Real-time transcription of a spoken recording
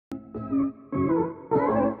What's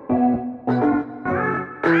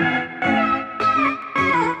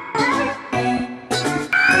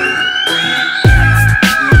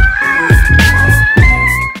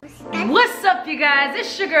up, you guys?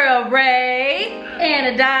 It's your girl Ray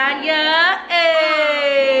and Adanya.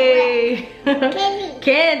 Hey,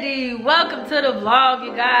 Candy. Welcome to the vlog,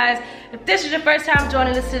 you guys. If this is your first time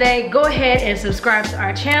joining us today, go ahead and subscribe to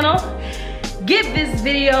our channel. Give this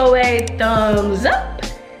video a thumbs up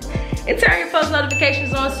and turn your post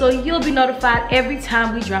notifications on so you'll be notified every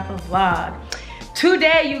time we drop a vlog.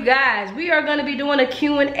 Today, you guys, we are going to be doing a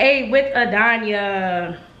Q&A with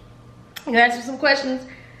Adanya. You answer some questions?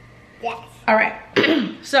 Yes. All right.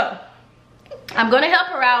 So, I'm going to help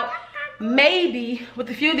her out maybe with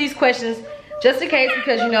a few of these questions just in case,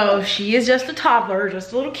 because, you know, she is just a toddler,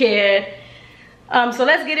 just a little kid. So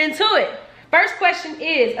let's get into it. First question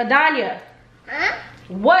is, Adanya,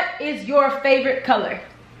 what is your favorite color?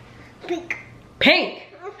 Pink. Pink.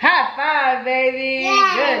 High five, baby.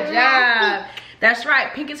 Yeah, good job. That's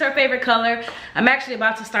right, pink is her favorite color. I'm actually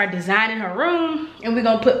about to start designing her room, and we're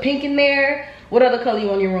gonna put pink in there. What other color you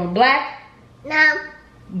want in your room? Black? No.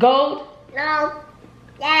 Gold? No.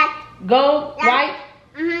 Yes. Gold? Yeah.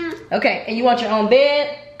 White? Okay, and you want your own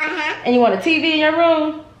bed? And you want a TV in your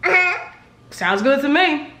room? Sounds good to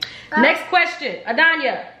me. Next question,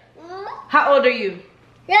 Adanya, how old are you?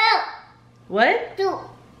 No. What? 2.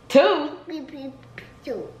 2?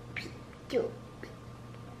 2. 2.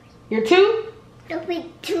 You're 2?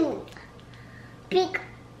 Pink 2. Pink.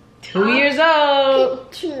 2 years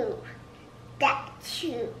old. Pink 2. That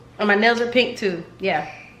 2. And my nails are pink too.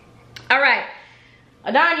 Yeah. All right.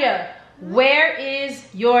 Adanya, where is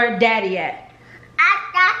your daddy at? At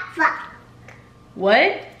the fuck. What?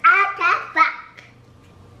 At the fuck.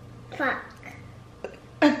 Fuck.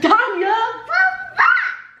 Adanya? Fuck.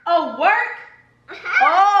 Oh, work?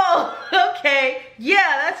 Oh, okay.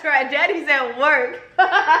 Yeah, that's right. Daddy's at work.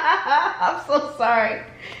 I'm so sorry.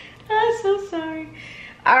 I'm so sorry.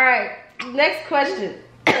 All right. Next question.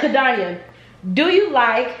 Adanya, do you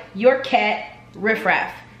like your cat, Riff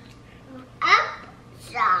Raff?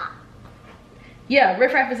 Yeah,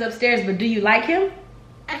 Riff Raff is upstairs, but do you like him?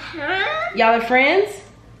 Y'all are friends?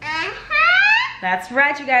 That's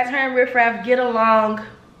right, you guys. Her and Riff Raff get along.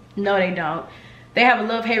 No, they don't. They have a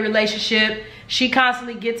love-hate relationship. She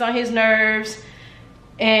constantly gets on his nerves,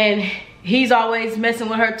 and he's always messing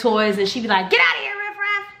with her toys, and she be like, get out of here, Riff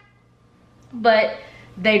Raff. But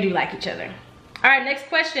they do like each other. All right, next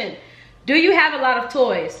question. Do you have a lot of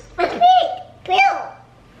toys?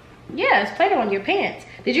 Yeah, it's Play-Doh on your pants.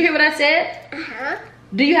 Did you hear what I said?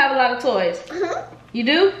 Do you have a lot of toys? You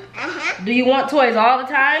do? Do you want toys all the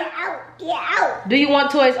time? Yeah. Do you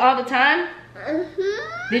want toys all the time?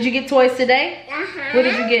 Did you get toys today? What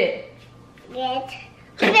did you get?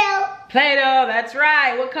 Play-Doh. Play-Doh, that's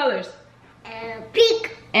right. What colors?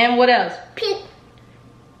 Pink. And what else? Pink.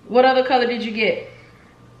 What other color did you get?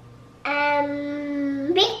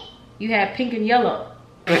 Pink. You had pink and yellow.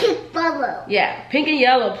 Pink bubble. Yeah, pink and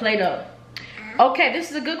yellow Play-Doh. Okay, this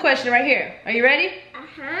is a good question right here. Are you ready?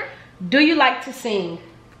 Do you like to sing?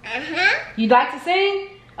 You like to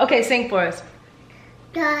sing? Okay, sing for us.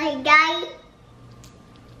 Daddy.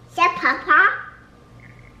 Say Papa.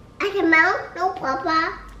 At the mouth, no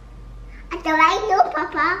Papa. At the right, no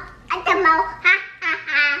Papa. At the mouth, ha ha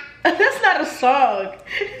ha. That's not a song.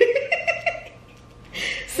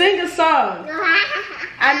 Sing a song. No, ha ha ha.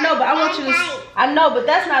 I know, but I want you to. I know, but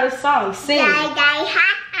that's not a song. Sing. Die, ha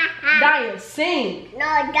ha ha. Daya, sing. No,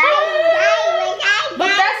 die. But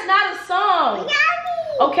that's not a song.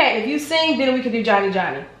 Okay, if you sing, then we can do Johnny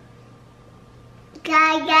Johnny.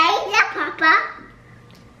 Die, the Papa.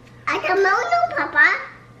 At the mouth, no Papa.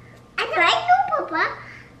 At the right, no Papa.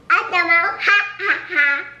 At the mouth, ha ha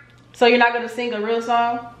ha. So you're not gonna sing a real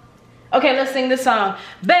song? Okay, let's sing this song.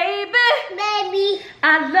 Baby, Baby.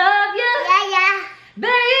 I love you. Yeah.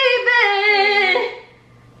 Baby,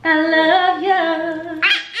 I love you.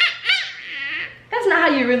 That's not how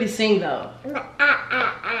you really sing though.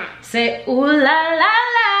 Say ooh la la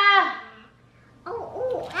la.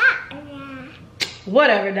 Oh,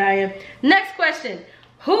 Whatever, Diane. Next question.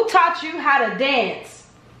 Who taught you how to dance?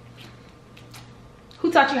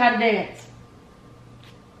 Who taught you how to dance?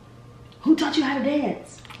 Who taught you how to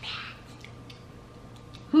dance?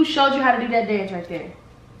 Who showed you how to do that dance right there?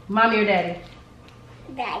 Mommy or daddy?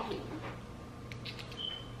 Daddy.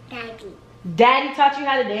 Daddy taught you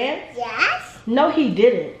how to dance? Yes. No, he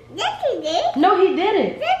didn't. Yes, he did. No, he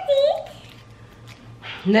didn't. Yes, he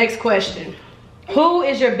did. Next question. Who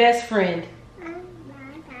is your best friend?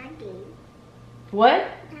 Daddy. What?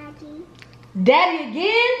 Daddy. Daddy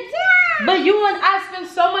again? Yeah. But you and I spend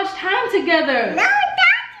so much time together. No,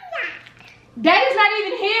 Daddy's not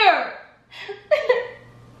even here.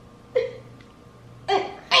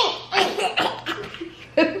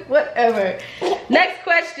 Whatever. Next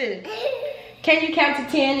question. Can you count to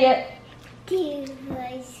 10 yet? 2,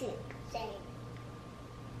 4, 6, 7,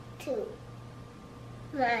 2,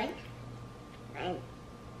 1.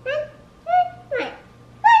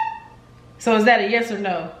 So is that a yes or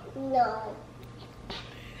no? No.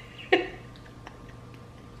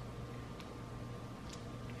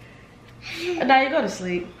 Now you go to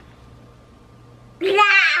sleep. No.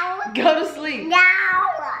 Go to sleep. No.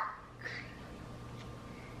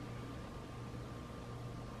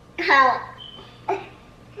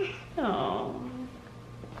 Oh.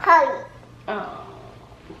 Hi. Oh.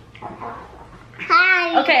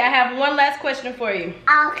 Hi. Okay, I have one last question for you.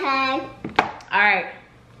 Okay. All right.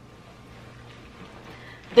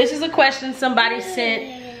 This is a question somebody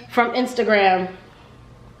sent from Instagram.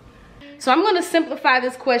 So I'm going to simplify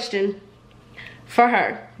this question for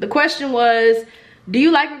her. The question was, do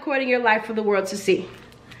you like recording your life for the world to see?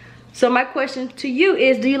 So my question to you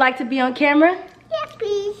is, do you like to be on camera? Yes,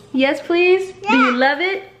 please. Yes, please. Yeah. Do you love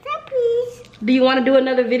it? Yes, please. Do you want to do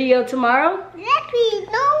another video tomorrow? Yes, please.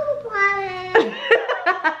 No problem.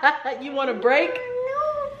 You want a break?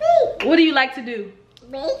 No, break. What do you like to do?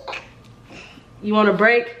 Break. You want a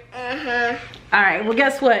break? Uh-huh. All right, well,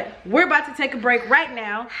 guess what? We're about to take a break right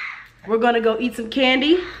now. We're going to go eat some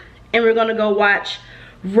candy, and we're going to go watch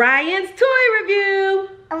Ryan's toy review.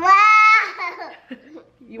 Wow.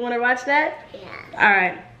 You want to watch that? Yeah. All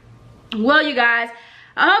right. Well, you guys,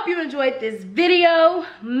 I hope you enjoyed this video.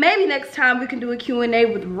 Maybe next time we can do a Q&A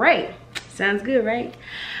with Ray. Sounds good, right?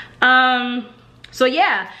 So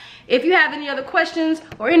yeah, if you have any other questions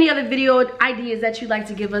or any other video ideas that you'd like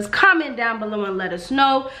to give us, comment down below and let us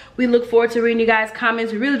know. We look forward to reading you guys'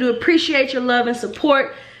 comments. We really do appreciate your love and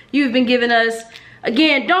support you've been giving us.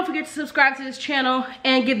 Again, don't forget to subscribe to this channel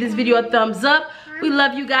and give this video a thumbs up. We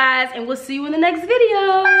love you guys, and we'll see you in the next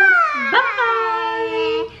video.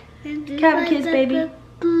 Bye. Have a kiss, baby.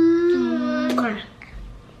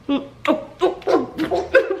 Oh.